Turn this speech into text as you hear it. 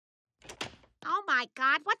Oh, my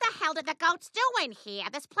God. What the hell did the goats do in here?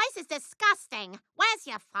 This place is disgusting. Where's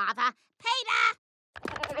your father? Peter!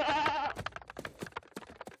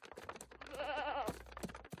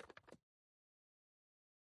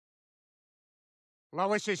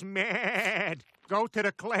 Lois is mad. Go to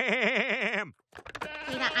the clam.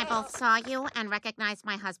 Peter, I both saw you and recognized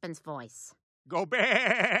my husband's voice. Go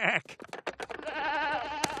back.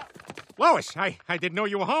 Lois, I didn't know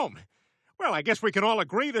you were home. Well, I guess we can all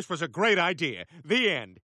agree this was a great idea. The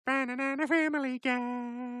end. Banana Family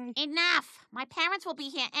Guy. Enough. My parents will be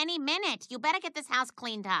here any minute. You better get this house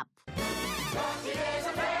cleaned up. Lucky there's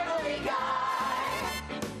a Family Guy.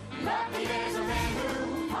 Lucky there's a man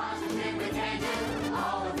who positively can do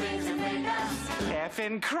all the things that make us Laugh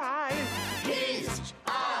and cry. He's